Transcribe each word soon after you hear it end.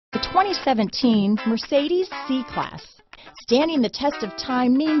2017 Mercedes C-Class. Standing the test of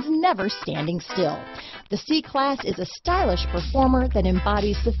time means never standing still. The C-Class is a stylish performer that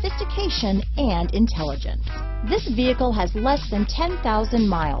embodies sophistication and intelligence. This vehicle has less than 10,000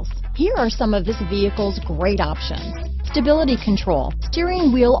 miles. Here are some of this vehicle's great options: stability control,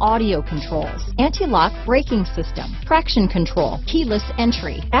 steering wheel audio controls, anti-lock braking system, traction control, keyless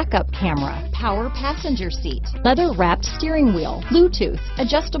entry, backup camera, power passenger seat, leather-wrapped steering wheel, Bluetooth,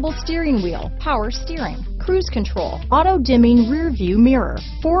 adjustable steering wheel, power steering, cruise control, auto-dimming rear view mirror,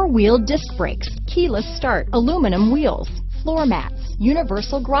 four-wheel disc brakes, keyless start, aluminum wheels, floor mats,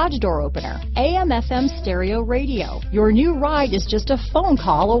 universal garage door opener, AM/FM stereo radio. Your new ride is just a phone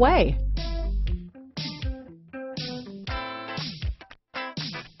call away.